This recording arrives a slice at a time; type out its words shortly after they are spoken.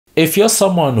If you're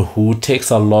someone who takes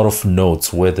a lot of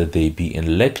notes, whether they be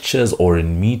in lectures or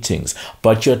in meetings,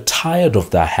 but you're tired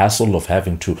of the hassle of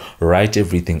having to write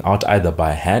everything out either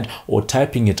by hand or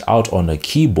typing it out on a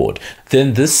keyboard,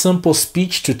 then this simple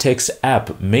speech-to-text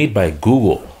app made by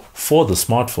Google for the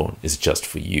smartphone is just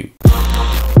for you.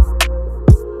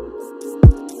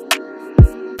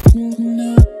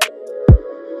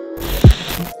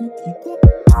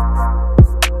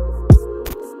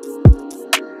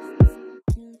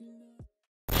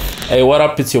 Hey, what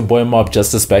up? It's your boy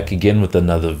MobbJustice back again with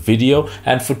another video,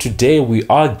 and for today we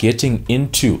are getting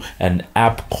into an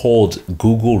app called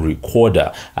Google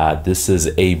Recorder. This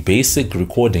is a basic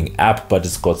recording app, but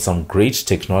it's got some great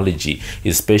technology,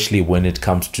 especially when it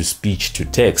comes to speech to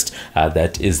text.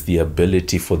 That is the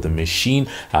ability for the machine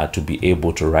to be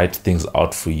able to write things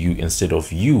out for you instead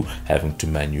of you having to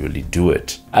manually do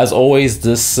it. As always,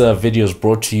 this video is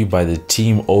brought to you by the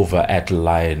team over at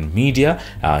Lion Media.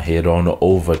 Head on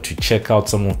over to check out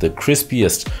some of the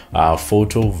crispiest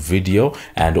photo, video,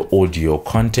 and audio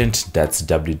content. That's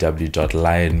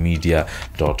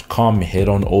www.lionmedia.com. Head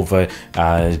on over,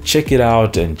 check it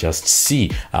out, and just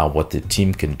see what the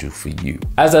team can do for you.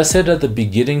 As I said at the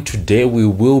beginning, today we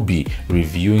will be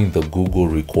reviewing the Google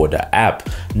Recorder app.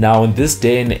 Now, in this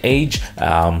day and age,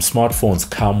 smartphones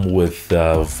come with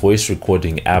voice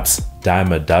recording apps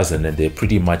dime a dozen, and they're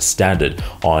pretty much standard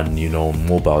on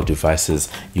mobile devices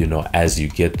as you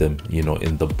get them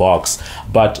in the box.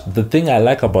 But the thing I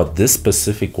like about this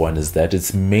specific one is that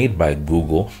it's made by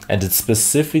Google, and it's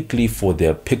specifically for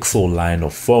their Pixel line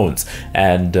of phones.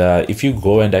 And if you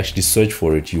go and actually search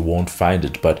for it, you won't find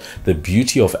it. But the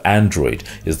beauty of Android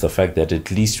is the fact that at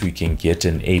least we can get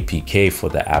an APK for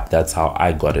the app. That's how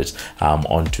I got it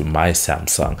onto my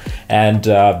Samsung. And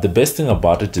the best thing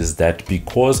about it is that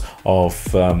because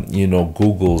of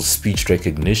Google's speech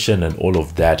recognition and all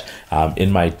of that,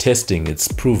 in my testing it's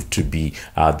proved to be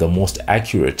the most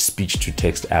accurate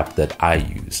speech-to-text app that I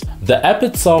use. The app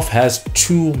itself has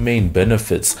two main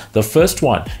benefits. The first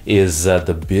one is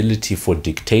the ability for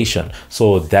dictation,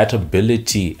 so that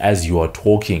ability as you are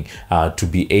talking to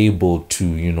be able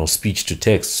to speech to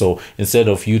text. So instead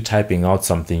of you typing out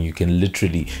something, you can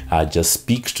literally just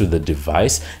speak to the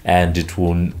device and it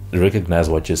will recognize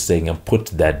what you're saying and put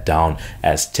that down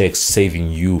as text,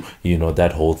 saving you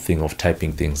that whole thing of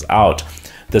typing things out.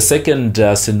 The second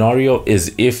scenario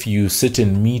is if you sit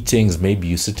in meetings, maybe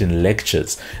you sit in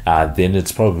lectures, then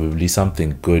it's probably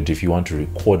something good if you want to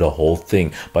record a whole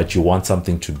thing, but you want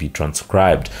something to be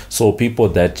transcribed. So people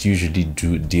that usually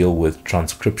do deal with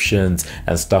transcriptions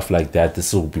and stuff like that,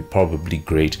 this will be probably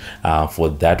great for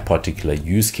that particular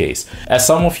use case. As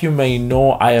some of you may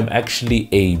know, I am actually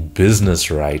a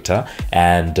business writer,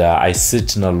 and I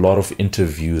sit in a lot of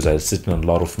interviews, I sit in a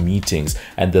lot of meetings,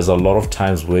 and there's a lot of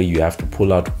times where you have to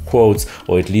pull out quotes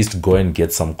or at least go and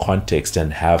get some context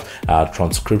and have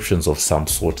transcriptions of some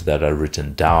sort that are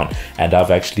written down. And I've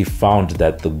actually found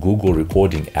that the Google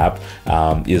recording app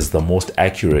is the most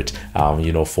accurate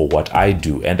for what I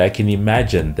do. And I can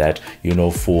imagine that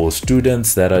for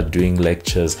students that are doing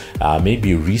lectures,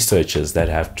 maybe researchers that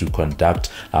have to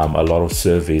conduct a lot of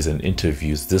surveys and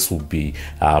interviews, this will be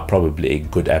probably a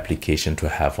good application to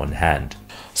have on hand.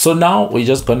 So now we're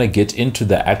just gonna get into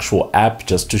the actual app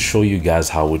just to show you guys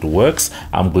how it works.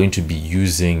 I'm going to be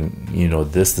using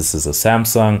this is a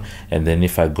Samsung, and then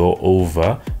if I go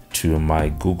over to my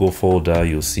Google folder,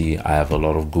 you'll see I have a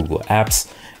lot of Google apps,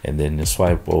 and then you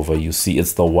swipe over, you see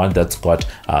it's the one that's got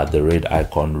the red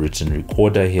icon written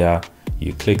recorder here.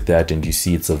 You click that and you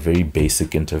see it's a very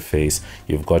basic interface.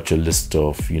 You've got your list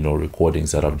of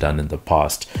recordings that I've done in the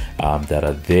past that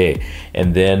are there.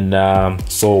 And then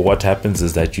so what happens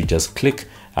is that you just click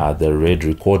the red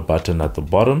record button at the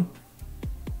bottom,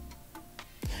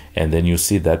 and then you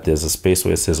see that there's a space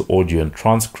where it says audio and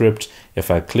transcript.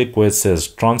 If I click where it says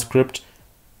transcript,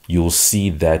 you'll see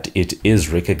that it is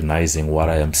recognizing what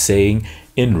I am saying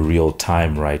in real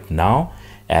time right now.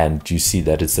 And you see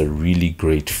that it's a really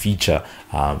great feature,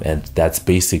 and that's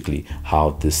basically how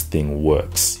this thing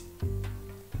works.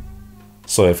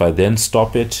 So if I then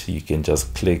stop it, you can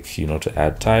just click to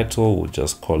add title. We'll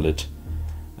just call it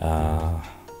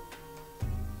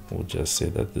we'll just say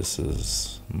that this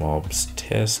is Mob's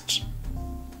Test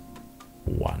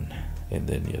 1, and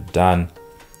then you're done.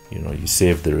 You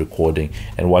save the recording,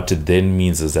 and what it then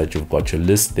means is that you've got your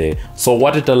list there. So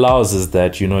what it allows is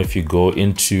that if you go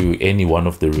into any one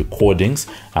of the recordings,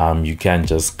 you can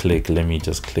just click, let me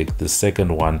just click the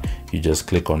second one, you just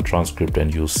click on transcript,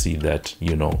 and you'll see that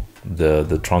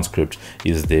the transcript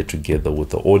is there together with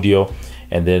the audio.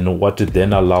 And then what it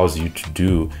then allows you to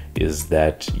do is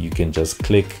that you can just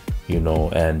click you know,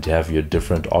 and have your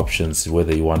different options,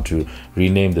 whether you want to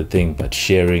rename the thing, but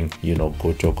sharing, you know,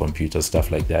 go to a computer,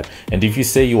 stuff like that. And if you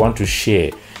say you want to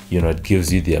share, you know, it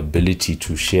gives you the ability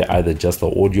to share either just the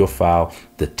audio file,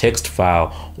 the text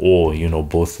file, or, you know,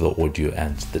 both the audio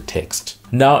and the text.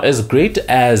 Now, as great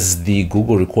as the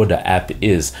Google Recorder app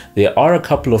is, there are a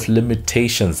couple of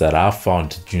limitations that I've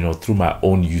found, you know, through my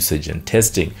own usage and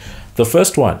testing. The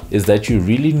first one is that you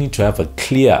really need to have a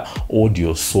clear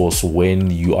audio source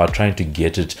when you are trying to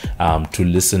get it to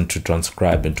listen, to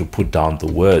transcribe, and to put down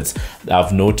the words.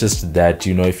 I've noticed that,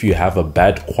 you know, if you have a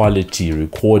bad quality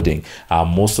recording,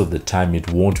 most of the time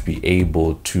it won't be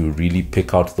able to really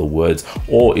pick out the words,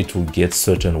 or it will get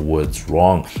certain words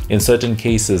wrong. In certain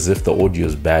cases, if the audio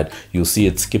is bad, you'll see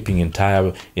it skipping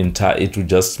entire, it will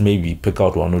just maybe pick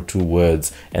out 1 or 2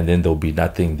 words, and then there'll be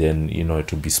nothing, then, you know,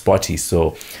 it will be spotty.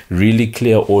 So really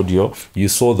clear audio. You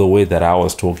saw the way that I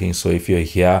was talking, so if you're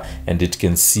here and it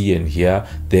can see and hear,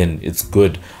 then it's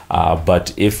good.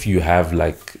 But if you have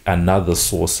like another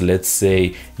source, let's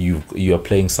say you are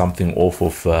playing something off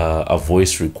of a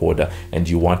voice recorder and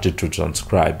you want it to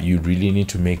transcribe, you really need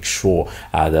to make sure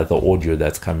that the audio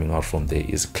that's coming out from there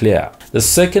is clear. The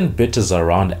second bit is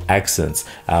around accents.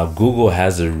 Google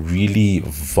has a really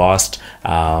vast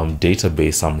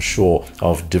database, I'm sure,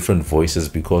 of different voices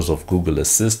because of Google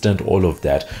Assistant, all of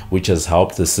that, which has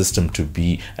helped the system to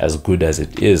be as good as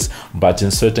it is. But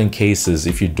in certain cases,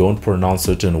 if you don't pronounce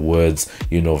certain words,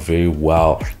 you know, very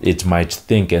well, it might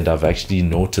think, and I've actually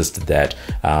noticed that,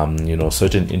 you know,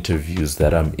 certain interviews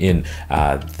that I'm in,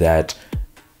 that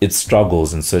it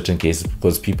struggles in certain cases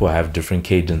because people have different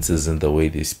cadences in the way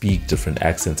they speak, different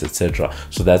accents, etc.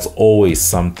 So that's always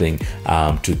something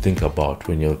to think about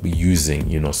when you're using,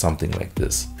 you know, something like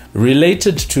this.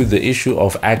 Related to the issue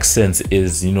of accents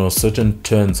is, you know, certain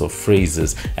turns of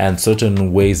phrases and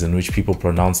certain ways in which people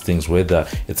pronounce things, whether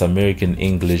it's American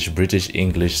English, British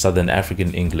English, Southern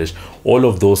African English, all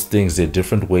of those things. They're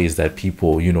different ways that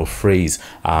people, you know, phrase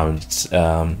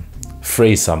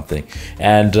something.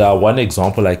 And one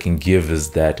example I can give is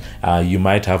that you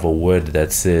might have a word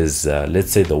that says,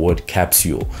 let's say the word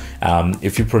capsule.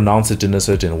 If you pronounce it in a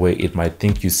certain way, it might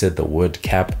think you said the word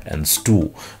cap and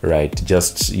stool, right?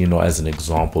 Just, you know, as an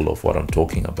example of what I'm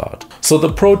talking about. So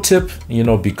the pro tip, you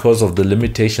know, because of the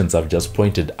limitations I've just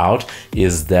pointed out,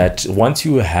 is that once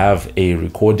you have a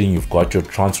recording, you've got your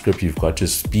transcript, you've got your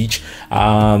speech,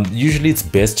 usually it's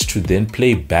best to then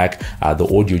play back the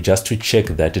audio just to check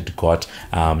that it got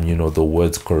you know, the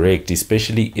words correct,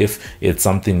 especially if it's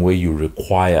something where you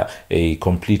require a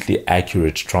completely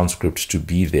accurate transcript to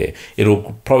be there.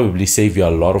 It'll probably save you a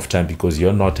lot of time because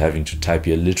you're not having to type,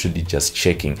 you're literally just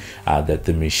checking that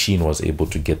the machine was able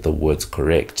to get the words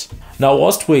correct. Now,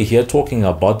 whilst we're here talking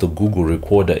about the Google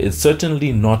Recorder, it's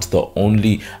certainly not the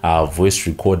only voice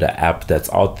recorder app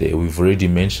that's out there. We've already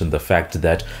mentioned the fact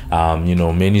that you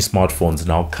know, many smartphones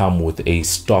now come with a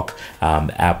stock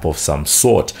app of some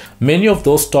sort. Many of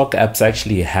those stock apps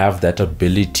actually have that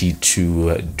ability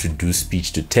to do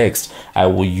speech to text. I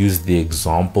will use the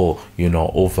example, you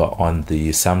know, over on the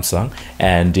Samsung,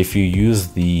 and if you use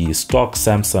the stock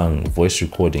Samsung voice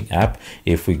recording app,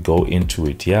 if we go into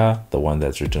it here, the one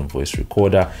that's written voice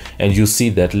recorder, and you see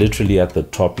that literally at the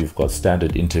top you've got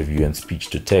standard interview and speech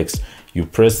to text. You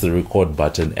press the record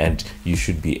button and you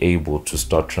should be able to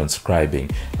start transcribing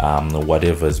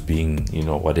whatever's being, you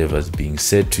know, whatever's being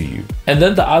said to you. And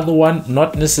then the other one,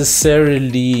 not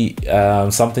necessarily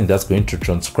something that's going to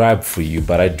transcribe for you,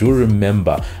 but I do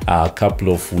remember a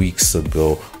couple of weeks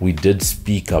ago we did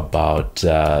speak about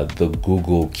the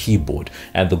Google keyboard,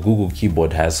 and the Google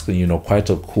keyboard has, you know, quite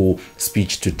a cool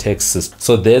speech to text system.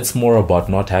 So that's more about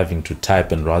not having to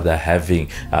type and rather having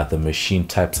the machine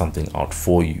type something out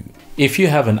for you. If you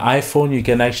have an iPhone, you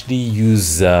can actually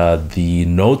use the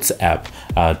Notes app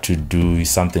to do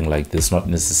something like this, not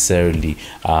necessarily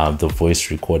the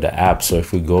voice recorder app. So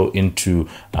if we go into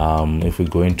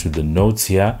the notes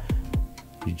here,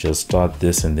 you just start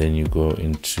this and then you go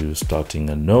into starting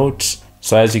a note.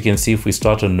 So as you can see, if we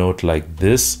start a note like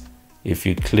this, if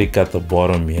you click at the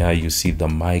bottom here, you see the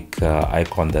mic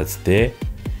icon that's there,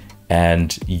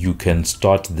 and you can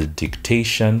start the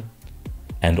dictation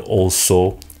and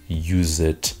also use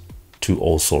it to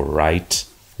also write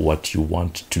what you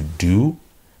want to do.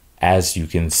 As you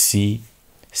can see,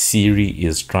 Siri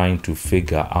is trying to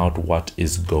figure out what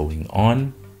is going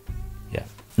on. Yeah.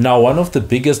 Now, one of the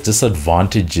biggest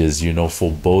disadvantages, you know, for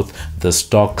both the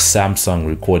stock Samsung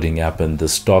recording app and the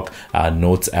stock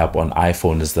Notes app on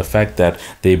iPhone is the fact that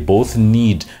they both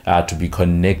need to be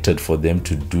connected for them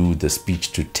to do the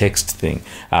speech to text thing.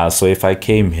 So if I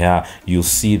came here, you'll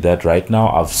see that right now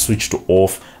I've switched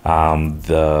off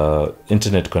the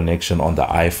internet connection on the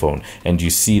iPhone, and you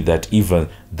see that even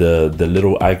the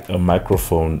little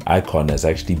microphone icon has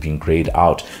actually been grayed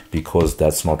out because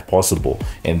that's not possible.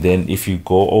 And then if you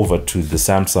go over to the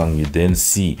Samsung, you then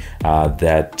see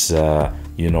that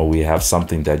we have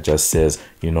something that just says,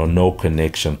 no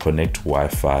connection, connect to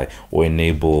Wi-Fi or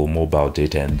enable mobile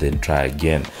data and then try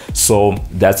again. So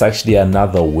that's actually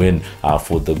another win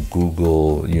for the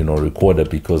Google, recorder,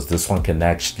 because this one can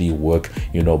actually work,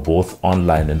 both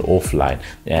online and offline,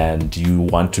 and you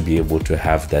want to be able to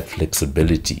have that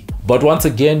flexibility. But once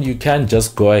again, you can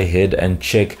just go ahead and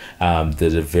check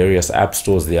the various app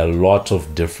stores. There are a lot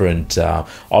of different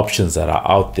options that are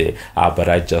out there, but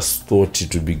I just thought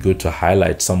it would be good to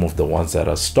highlight some of the ones that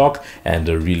are stock, and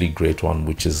a really great one,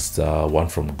 which is one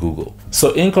from Google.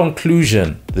 So in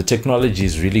conclusion, the technology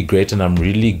is really great, and I'm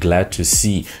really glad to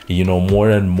see more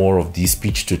and more of these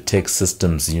speech to text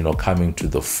systems coming to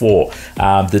the fore.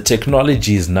 The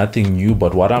technology is nothing new,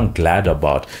 but what I'm glad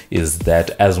about is that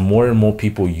as more and more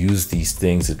people use these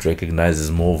things, it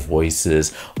recognizes more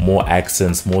voices, more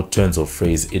accents, more turns of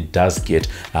phrase. It does get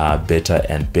better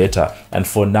and better. And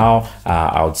for now,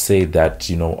 I would say that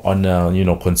on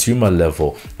a consumer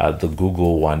level, the Google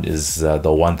one is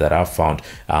the one that I found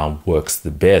works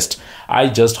the best. I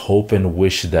just hope and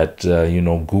wish that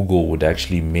Google would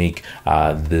actually make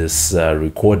this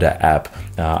recorder app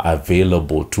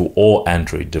available to all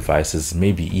Android devices,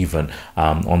 maybe even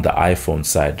on the iPhone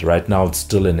side. Right now it's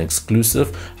still an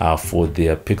exclusive for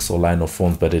their Pixel line of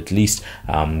phones, but at least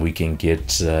we can get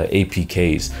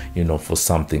APKs for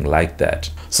something like that.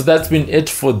 So that's been it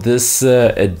for this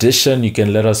edition. You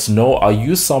can let us know, are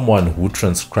you someone who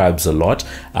transcribes a lot?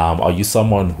 Are you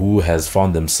someone who has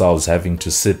found themselves having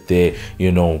to sit there,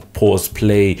 pause,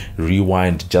 play,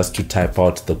 rewind just to type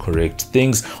out the correct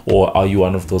things? Or are you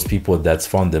one of those people that's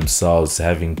found themselves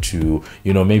having to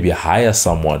maybe hire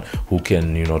someone who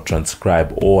can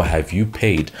transcribe? Or have you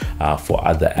paid for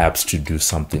other apps to do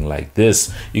something like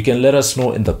this? You can let us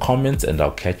know in the comments, and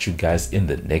I'll catch you guys in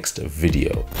the next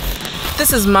video.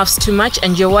 This is Muffs Too Much,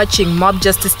 and you're watching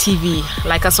MobbJustice TV.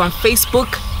 Like us on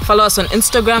Facebook, follow us on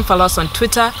Instagram, follow us on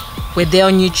Twitter. We're there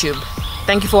on YouTube.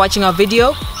 Thank you for watching our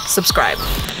video. Subscribe.